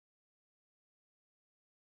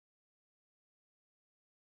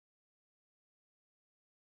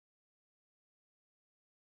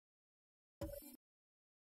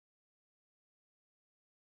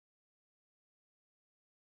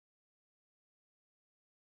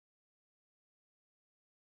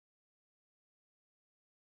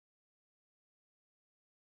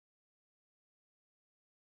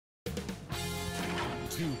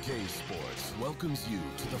2K Sports welcomes you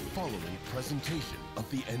to the following presentation of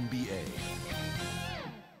the NBA.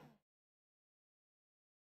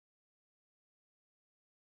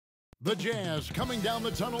 The Jazz coming down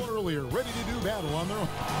the tunnel earlier, ready to do battle on their own.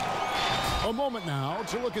 A moment now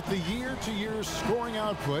to look at the year-to-year scoring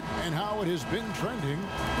output and how it has been trending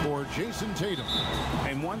for Jason Tatum.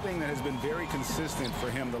 And one thing that has been very consistent for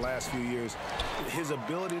him the last few years, his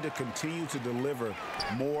ability to continue to deliver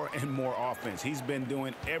more and more offense. He's been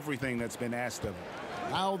doing everything that's been asked of him.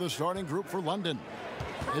 Now the starting group for London.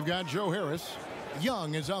 They've got Joe Harris.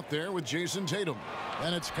 Young is out there with Jason Tatum.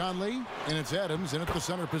 And it's Conley, and it's Adams in at the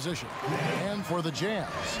center position. And for the Jazz,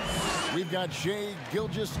 we've got Shai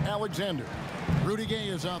Gilgeous-Alexander. Rudy Gay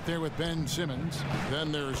is out there with Ben Simmons.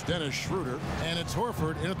 Then there's Dennis Schroeder. And it's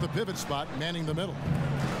Horford in at the pivot spot, manning the middle.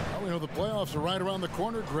 Well, we know the playoffs are right around the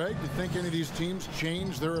corner, Greg. Do you think any of these teams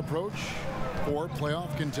change their approach for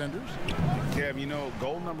playoff contenders? Kev, you know,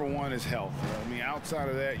 goal number one is health. I mean, outside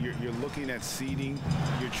of that, you're looking at seeding.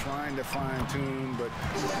 You're trying to fine-tune, but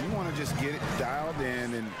you want to just get it dialed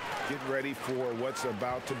in and get ready for what's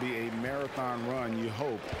about to be a marathon run, you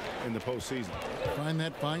hope, in the postseason. Find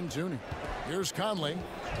that fine-tuning. Here's Conley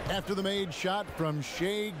after the made shot from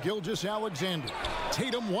Shai Gilgeous-Alexander.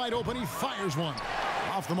 Tatum wide open. He fires one.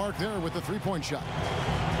 Off the mark there with the three-point shot.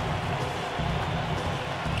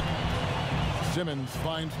 Simmons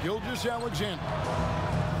finds Gilgeous-Alexander.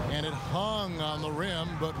 And it hung on the rim,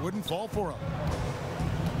 but wouldn't fall for him.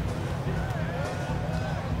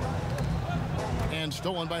 And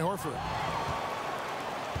stolen by Horford.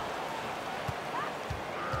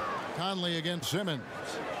 Conley against Simmons.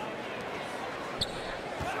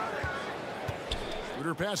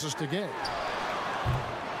 Schroeder passes to Gay.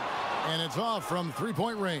 And it's off from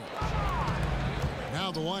three-point range.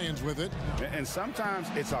 Now the Lions with it. And sometimes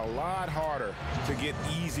it's a lot harder to get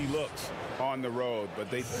easy looks on the road, but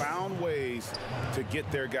they found ways to get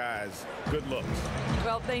their guys good looks.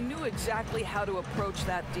 Well, they knew exactly how to approach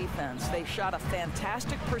that defense. They shot a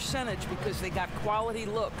fantastic percentage because they got quality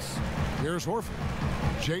looks. Here's Horford.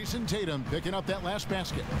 Jason Tatum picking up that last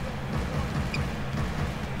basket.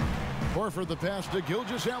 Horford the pass to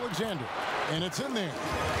Gilgeous-Alexander. And it's in there.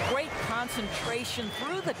 Great concentration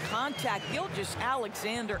through the contact.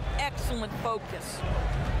 Gilgeous-Alexander, excellent focus.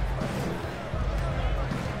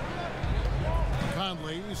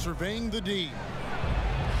 Conley surveying the D.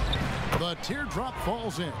 The teardrop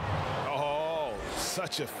falls in. Oh,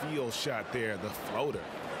 such a field shot there, the floater.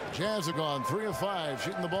 Jazz have gone 3 of 5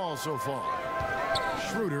 shooting the ball so far.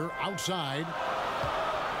 Schroeder outside.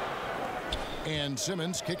 And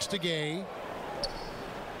Simmons kicks to Gay.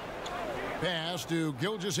 Pass to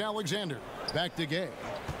Gilgeous-Alexander. Back to Gay.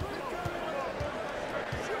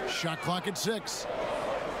 Shot clock at 6.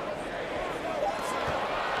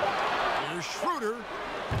 Here's Schroeder.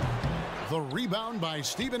 The rebound by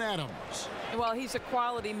Steven Adams. Well, he's a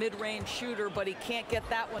quality mid-range shooter, but he can't get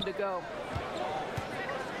that one to go.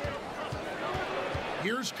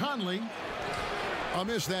 Here's Conley. A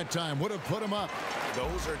miss that time. Would have put him up.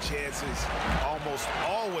 Those are chances almost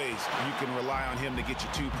always you can rely on him to get you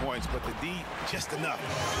 2 points, but the D, just enough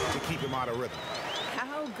to keep him out of rhythm.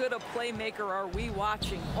 How good a playmaker are we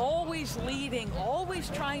watching? Always leading, always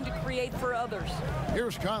trying to create for others.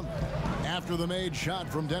 Here's Conley after the made shot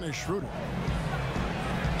from Dennis Schroeder.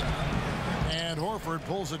 And Horford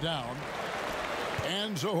pulls it down.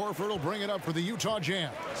 And so Horford will bring it up for the Utah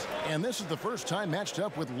Jazz. And this is the first time matched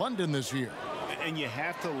up with London this year. And you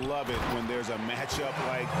have to love it when there's a matchup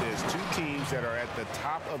like this. Two teams that are at the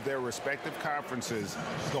top of their respective conferences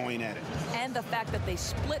going at it. And the fact that they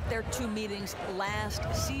split their 2 meetings last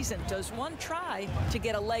season. Does one try to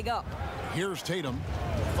get a leg up? Here's Tatum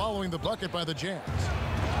following the bucket by the Jazz.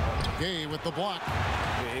 Gay with the block.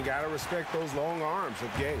 You got to respect those long arms of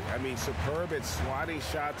Gay. I mean, superb at swatting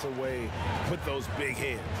shots away. Put those big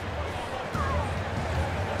hands.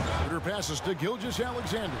 Schroeder passes to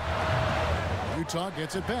Gilgeous-Alexander. Utah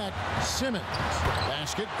gets it back. Simmons.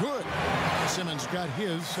 Basket good. Simmons got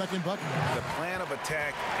his second bucket. The plan of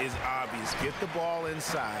attack is obvious. Get the ball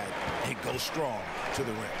inside and go strong to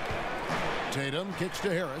the rim. Tatum kicks to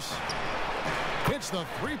Harris. Hits the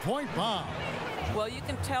three-point bomb. Well, you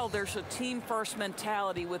can tell there's a team-first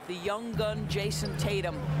mentality with the young gun Jason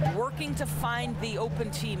Tatum working to find the open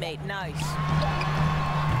teammate. Nice.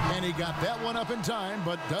 And he got that one up in time,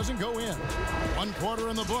 but doesn't go in. 1 quarter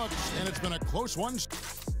in the books, and it's been a close one.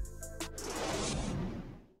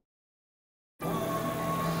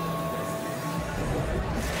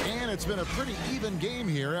 And It's been a pretty even game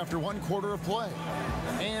here after one quarter of play.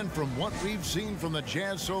 And from what we've seen from the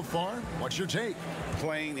Jazz so far, what's your take?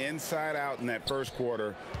 Playing inside out in that first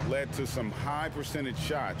quarter led to some high percentage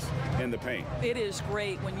shots in the paint. It is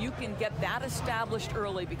great when you can get that established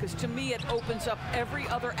early, because to me it opens up every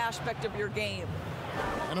other aspect of your game.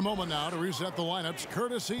 In a moment now to reset the lineups,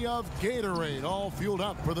 courtesy of Gatorade, all fueled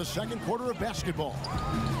up for the second quarter of basketball.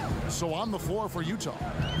 So on the floor for Utah,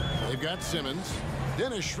 they've got Simmons.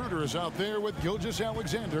 Dennis Schroeder is out there with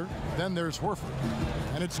Gilgeous-Alexander. Then there's Horford.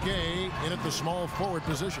 And it's Gay in at the small forward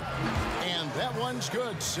position. And that one's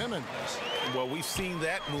good, Simmons. Well, we've seen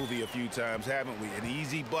that movie a few times, haven't we? An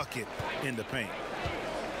easy bucket in the paint.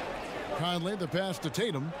 Conley, the pass to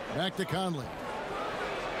Tatum. Back to Conley.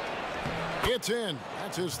 It's in.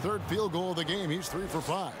 That's his third field goal of the game. He's 3 for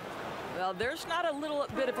 5. Well, there's not a little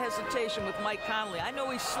bit of hesitation with Mike Conley. I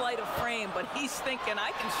know he's slight of frame, but he's thinking,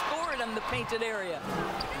 I can score it in the painted area.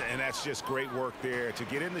 And that's just great work there to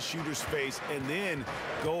get in the shooter's face and then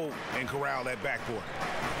go and corral that backboard.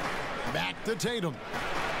 Back to Tatum.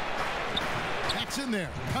 That's in there.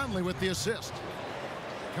 Conley with the assist.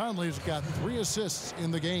 Conley's got 3 assists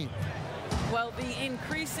in the game. Well, the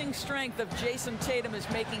increasing strength of Jason Tatum is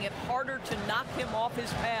making it harder to knock him off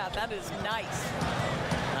his path. That is nice.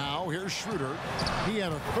 Now here's Schroeder. He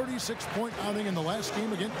had a 36-point outing in the last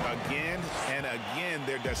game again. Again and again,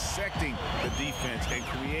 they're dissecting the defense and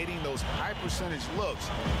creating those high percentage looks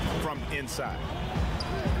from inside.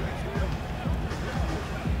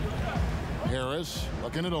 Harris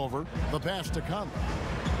looking it over. The pass to Conley.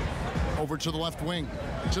 Over to the left wing.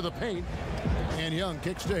 To the paint. And Young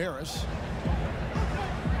kicks to Harris.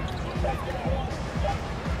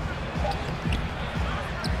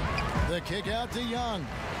 The kick out to Young.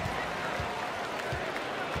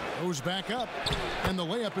 Goes back up. And the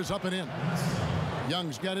layup is up and in.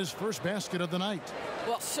 Young's got his first basket of the night.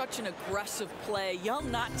 Well, such an aggressive play.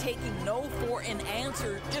 Young not taking no for an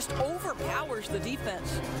answer, just overpowers the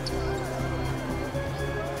defense.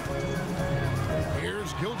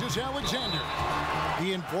 Here's Gilgeous-Alexander.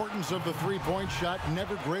 The importance of the three-point shot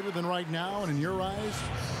never greater than right now. And in your eyes,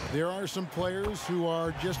 there are some players who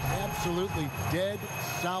are just absolutely dead,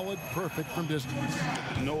 solid, perfect from distance.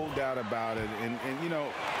 No doubt about it. And you know,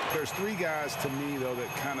 there's 3 guys to me, though,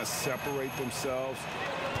 that kind of separate themselves.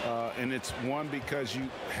 And it's one, because you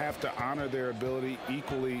have to honor their ability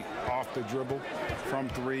equally off the dribble from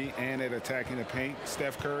 3 and at attacking the paint.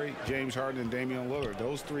 Steph Curry, James Harden, and Damian Lillard.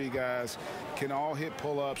 Those 3 guys can all hit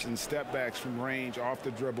pull-ups and step backs from range off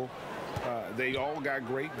the dribble. They all got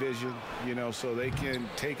great vision, you know, so they can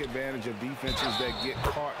take advantage of defenses that get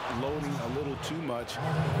caught loading a little too much.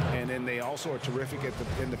 And then they also are terrific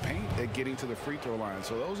in the paint at getting to the free throw line.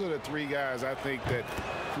 So those are the 3 guys I think that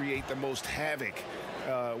create the most havoc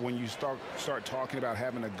when you start talking about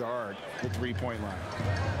having a guard the three-point line.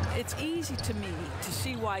 It's easy to me to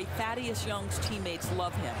see why Thaddeus Young's teammates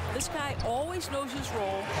love him. This guy always knows his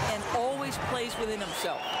role and always plays within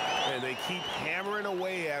himself. And they keep hammering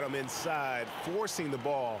away at him inside, forcing the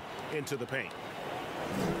ball into the paint.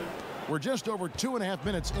 We're just over 2.5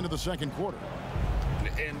 minutes into the second quarter.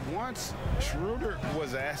 And once Schroeder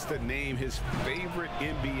was asked to name his favorite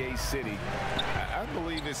NBA city, I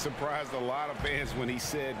believe it surprised a lot of fans when he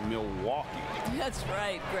said Milwaukee. That's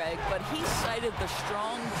right, Greg, but he cited the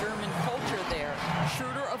strong German culture there.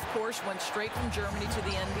 Schroeder, of course, went straight from Germany to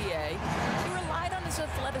the NBA. He relied on his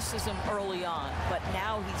athleticism early on, but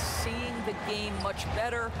now he's seeing the game much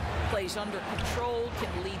better, plays under control,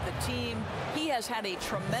 can lead the team. He has had a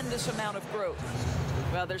tremendous amount of growth.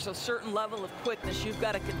 Well, there's a certain level of quickness you've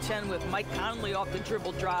got to contend with. Mike Conley off the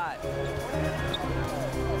dribble drive.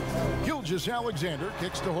 Gilgeous-Alexander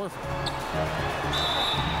kicks to Horford.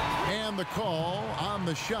 And the call on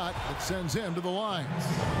the shot that sends him to the line.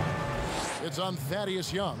 It's on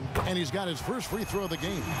Thaddeus Young, and he's got his first free throw of the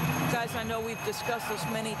game. Guys, I know we've discussed this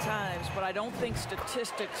many times, but I don't think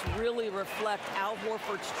statistics really reflect Al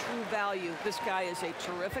Horford's true value. This guy is a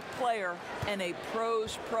terrific player and a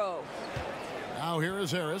pro's pro. Now here is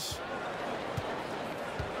Harris.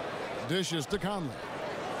 Dishes to Conley.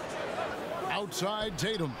 Outside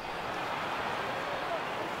Tatum.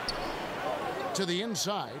 To the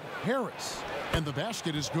inside, Harris. And the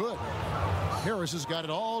basket is good. Harris has got it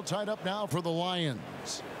all tied up now for the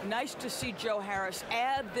Lions. Nice to see Joe Harris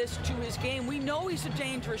add this to his game. We know he's a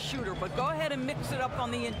dangerous shooter, but go ahead and mix it up on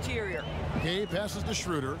the interior. Gay passes to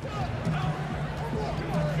Schroeder.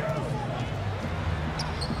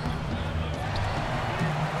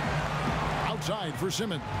 Outside for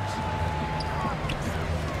Simmons.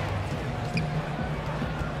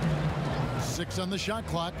 Six on the shot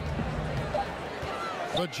clock.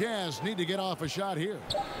 The Jazz need to get off a shot here.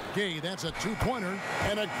 Gay, that's a two-pointer.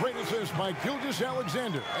 And a great assist by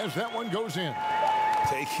Gilgeous-Alexander as that one goes in.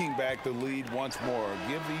 Taking back the lead once more.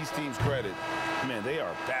 Give these teams credit. Man, they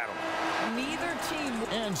are battling. Neither team.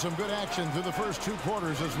 And some good action through the first two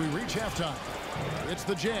quarters as we reach halftime. It's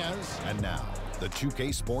the Jazz. And now, the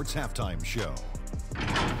 2K Sports Halftime Show.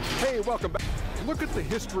 Hey, welcome back. Look at the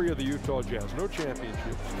history of the Utah Jazz. No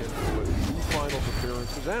championships, but 2 finals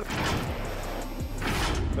appearances. And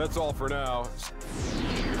that's all for now.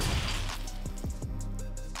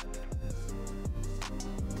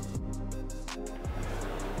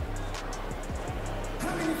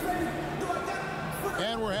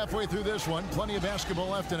 And we're halfway through this one. Plenty of basketball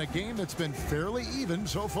left in a game that's been fairly even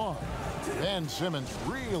so far. Ben Simmons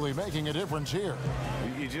really making a difference here.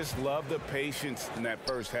 You just love the patience in that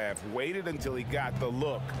first half. Waited until he got the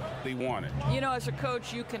look he wanted. You know, as a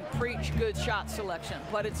coach, you can preach good shot selection,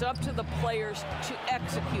 but it's up to the players to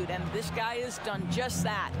execute, and this guy has done just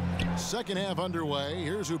that. Second half underway.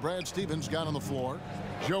 Here's who Brad Stevens got on the floor.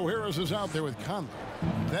 Joe Harris is out there with Conley.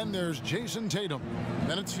 Then there's Jason Tatum.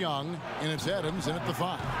 Then it's Young, and it's Adams, and at the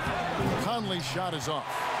 5. Conley's shot is off.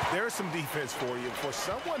 There's some defense for you. For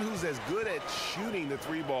someone who's as good at shooting the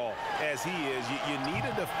 3-ball as he is, you need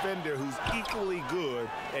a defender who's equally good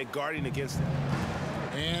at guarding against him.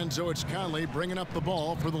 And so it's Conley bringing up the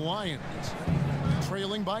ball for the Lions.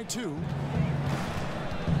 Trailing by 2.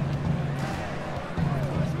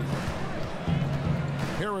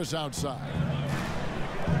 Harris outside.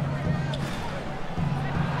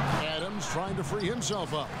 Adams trying to free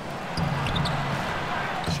himself up.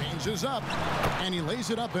 Changes up, and he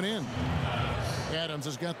lays it up and in. Adams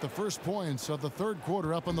has got the first points of the third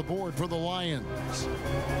quarter up on the board for the Lions.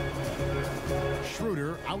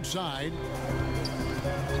 Schroeder outside.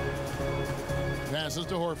 Passes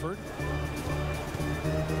to Horford.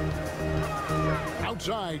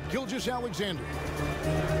 Outside, Gilgeous-Alexander.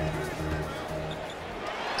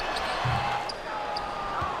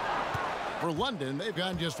 For London, they've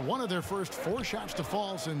gotten just one of their first 4 shots to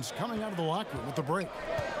fall since coming out of the locker room at the break.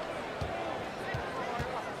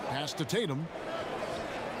 Pass to Tatum.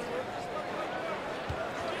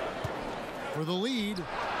 For the lead.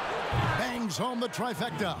 Bangs home the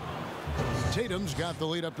trifecta. Tatum's got the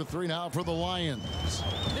lead up to 3 now for the Lions.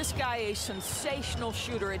 This guy a sensational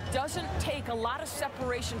shooter. It doesn't take a lot of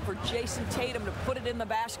separation for Jason Tatum to put it in the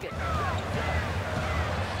basket.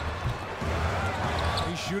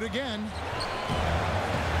 They shoot again.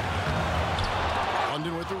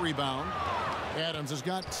 London with the rebound. Adams has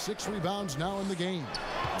got 6 rebounds now in the game.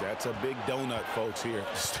 That's a big donut, folks, here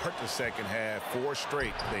to start the second half. 4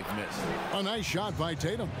 straight they've missed. A nice shot by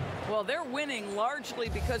Tatum. Well, they're winning largely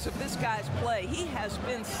because of this guy's play. He has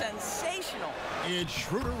been sensational. It's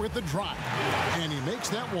Schroeder with the drive, and he makes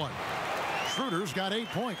that one. Schroeder's got 8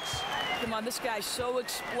 points. Come on, this guy's so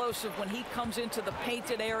explosive when he comes into the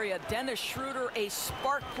painted area. Dennis Schroeder, a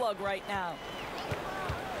spark plug right now.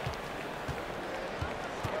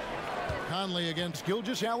 Conley against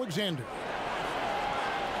Gilgeous-Alexander.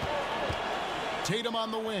 Tatum on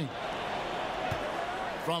the wing.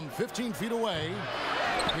 From 15 feet away,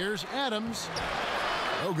 here's Adams.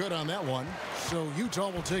 No good on that one, so Utah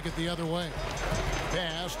will take it the other way.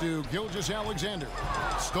 Pass to Gilgeous-Alexander.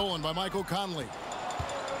 Stolen by Michael Conley.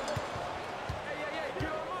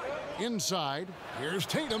 Inside, here's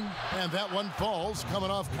Tatum, and that one falls coming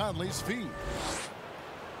off Conley's feet.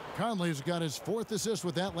 Conley's got his 4th assist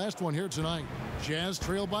with that last one here tonight. Jazz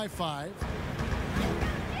trail by 5.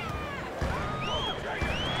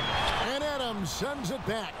 And Adams sends it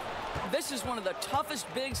back. This is one of the toughest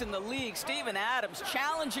bigs in the league. Steven Adams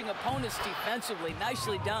challenging opponents defensively.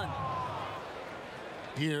 Nicely done.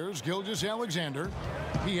 Here's Gilgeous-Alexander.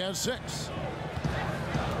 He has 6.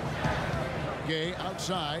 Gay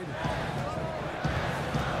outside.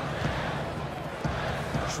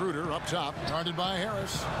 Schroeder up top, guarded by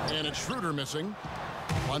Harris. And it's Schroeder missing.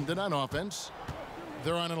 London on offense.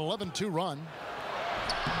 They're on an 11-2 run.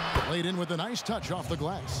 Laid in with a nice touch off the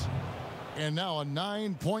glass. And now a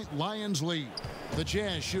 9-point Lions lead. The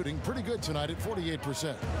Jazz shooting pretty good tonight at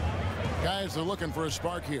 48%. Guys, they're looking for a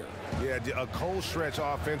spark here. Yeah, a cold stretch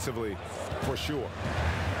offensively, for sure.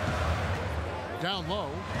 Down low.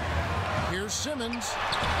 Here's Simmons.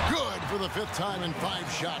 Good for the 5th time in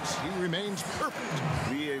 5 shots. He remains perfect.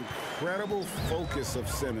 The incredible focus of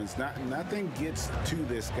Simmons. Nothing gets to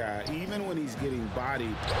this guy, even when he's getting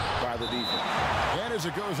bodied by the defense. And as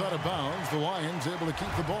it goes out of bounds, the Lions able to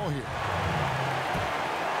keep the ball here.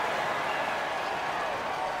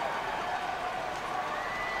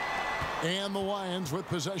 And the Lions with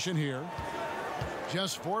possession here.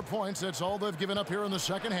 Just 4 points. That's all they've given up here in the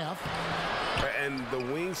second half. And the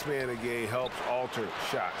wingspan of Gay helps alter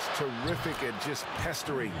shots. Terrific at just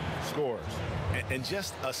pestering scores. And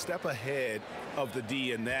just a step ahead of the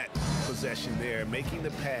D in that possession there, making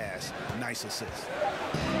the pass. Nice assist.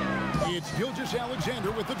 It's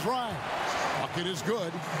Gilgeous-Alexander with the drive. Bucket is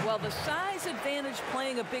good. Well, the size advantage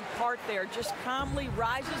playing a big part there. Just calmly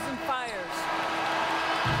rises and fires.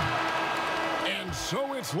 And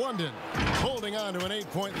so it's London holding on to an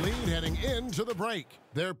 8-point lead heading into the break.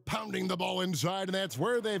 They're pounding the ball inside, and that's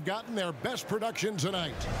where they've gotten their best production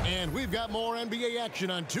tonight. And we've got more NBA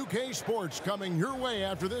action on 2K Sports coming your way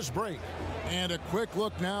after this break. And a quick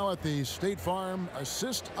look now at the State Farm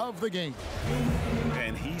assist of the game.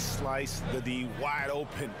 And he sliced the D wide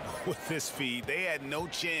open with this feed. They had no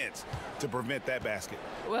chance to prevent that basket.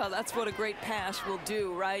 Well, that's what a great pass will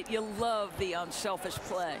do, right? You love the unselfish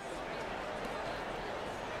play.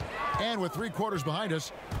 And with 3 quarters behind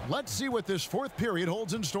us, let's see what this fourth period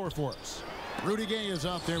holds in store for us. Rudy Gay is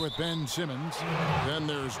out there with Ben Simmons. Then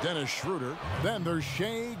there's Dennis Schroeder. Then there's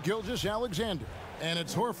Shai Gilgeous-Alexander. And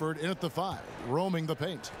it's Horford in at the 5, roaming the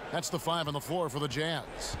paint. That's the 5 on the floor for the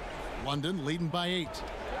Jazz. London leading by 8.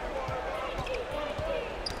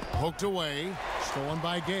 Poked away, stolen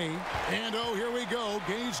by Gay. And oh, here we go.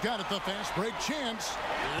 Gay's got it, the fast break chance.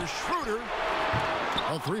 Here's Schroeder.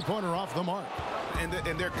 A 3-pointer off the mark.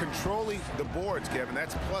 And they're controlling the boards, Kevin.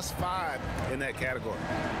 That's +5 in that category.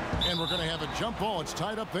 And we're going to have a jump ball. It's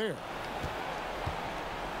tied up there.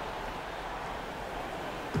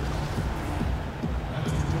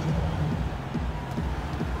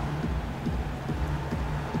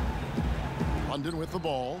 London with the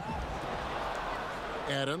ball.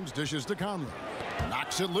 Adams dishes to Conley.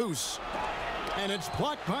 Knocks it loose. And it's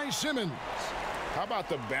blocked by Simmons. How about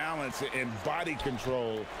the balance and body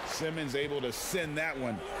control? Simmons able to send that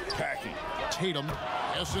one packing. Tatum.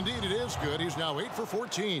 Yes, indeed, it is good. He's now 8 for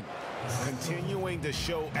 14. Continuing to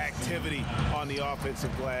show activity on the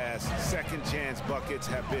offensive glass. Second chance buckets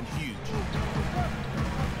have been huge.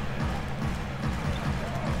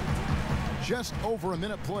 Just over a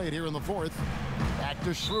minute played here in the fourth. Back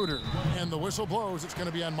to Schroeder. And the whistle blows. It's going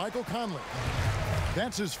to be on Michael Conley.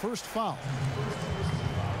 That's his first foul.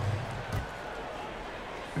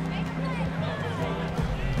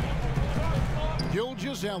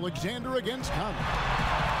 Gilgeous-Alexander against Conley.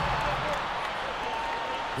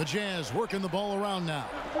 The Jazz working the ball around now.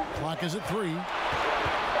 Clock is at 3.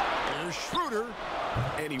 There's Schroeder.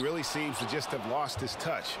 And he really seems to just have lost his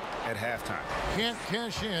touch at halftime. Can't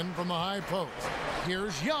cash in from the high post.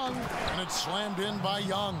 Here's Young, and it's slammed in by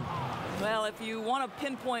Young. Well, if you want to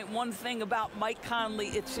pinpoint one thing about Mike Conley,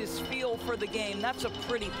 it's his feel for the game. That's a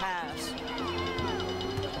pretty pass.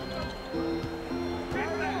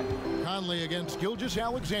 Conley against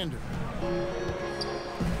Gilgeous-Alexander.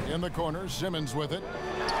 In the corner, Simmons with it.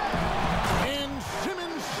 And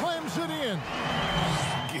Simmons slams it in.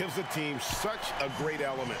 Gives the team such a great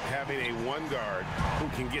element having a one guard who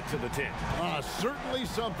can get to the 10. Certainly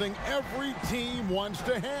something every team wants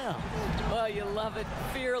to have. Well, you love it.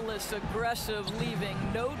 Fearless, aggressive, leaving.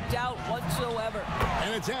 No doubt whatsoever.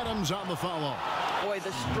 And it's Adams on the follow. Boy,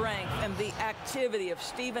 the strength and the activity of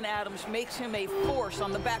Steven Adams makes him a force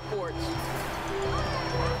on the backboards.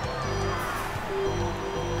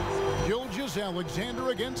 Gilgeous-Alexander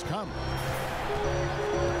against Conley.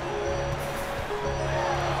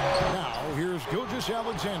 Now, here's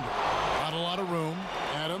Gilgeous-Alexander. Not a lot of room.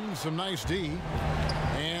 Adams, some nice D.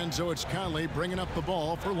 And so it's Conley bringing up the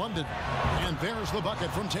ball for London. And there's the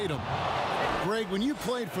bucket from Tatum. Greg, when you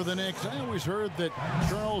played for the Knicks, I always heard that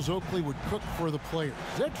Charles Oakley would cook for the players.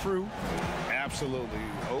 Is that true? Absolutely.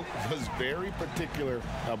 Oak was very particular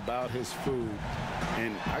about his food.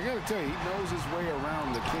 And I got to tell you, he knows his way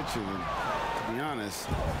around the kitchen. And to be honest,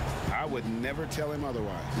 I would never tell him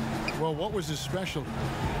otherwise. Well, what was his specialty?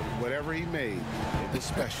 Whatever he made, it was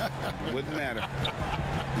special. It wouldn't matter.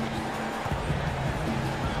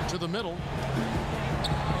 To the middle.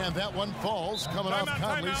 And that one falls coming off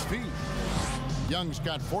Conley's feet. Young's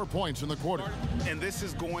got 4 points in the quarter. And this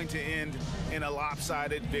is going to end in a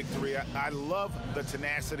lopsided victory. I love the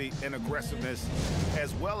tenacity and aggressiveness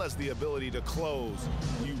as well as the ability to close.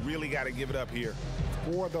 You really got to give it up here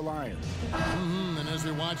for the Lions. And as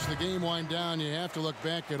we watch the game wind down, you have to look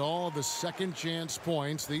back at all the second chance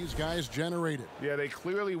points these guys generated. Yeah, they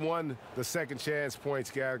clearly won the second chance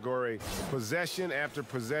points category. Possession after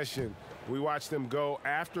possession, we watched them go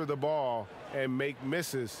after the ball and make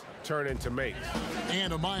misses turn into makes.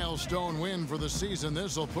 And a milestone win for the season.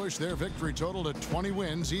 This will push their victory total to 20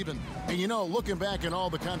 wins even. And you know, looking back at all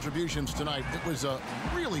the contributions tonight, it was a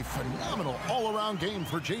really phenomenal all-around game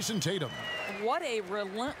for Jason Tatum. what a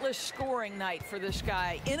relentless scoring night for this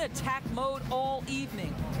guy. In attack mode all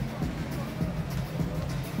evening.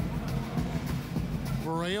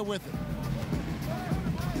 Berea with it.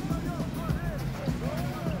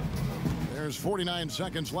 There's 49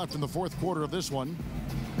 seconds left in the fourth quarter of this one.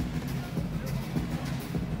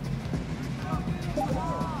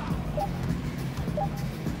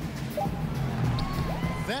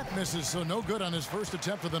 That misses, so no good on his first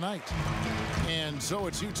attempt of the night. And so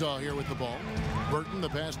it's Utah here with the ball. Burton, the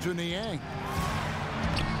pass to Niang.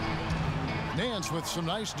 Nance with some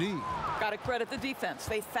nice D. Got to credit the defense.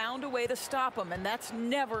 They found a way to stop him, and that's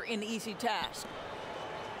never an easy task.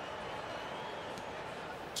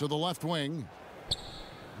 To the left wing.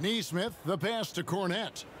 Neesmith, the pass to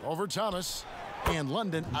Cornette. Over Thomas. And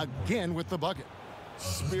London again with the bucket.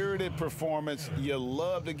 Spirited performance. You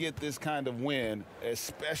love to get this kind of win,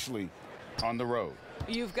 especially on the road.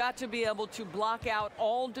 You've got to be able to block out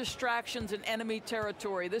all distractions in enemy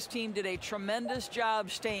territory. This team did a tremendous job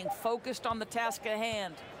staying focused on the task at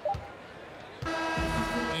hand.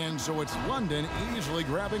 And so it's London easily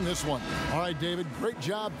grabbing this one. All right, David, great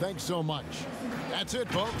job. Thanks so much. That's it,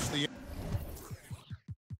 folks.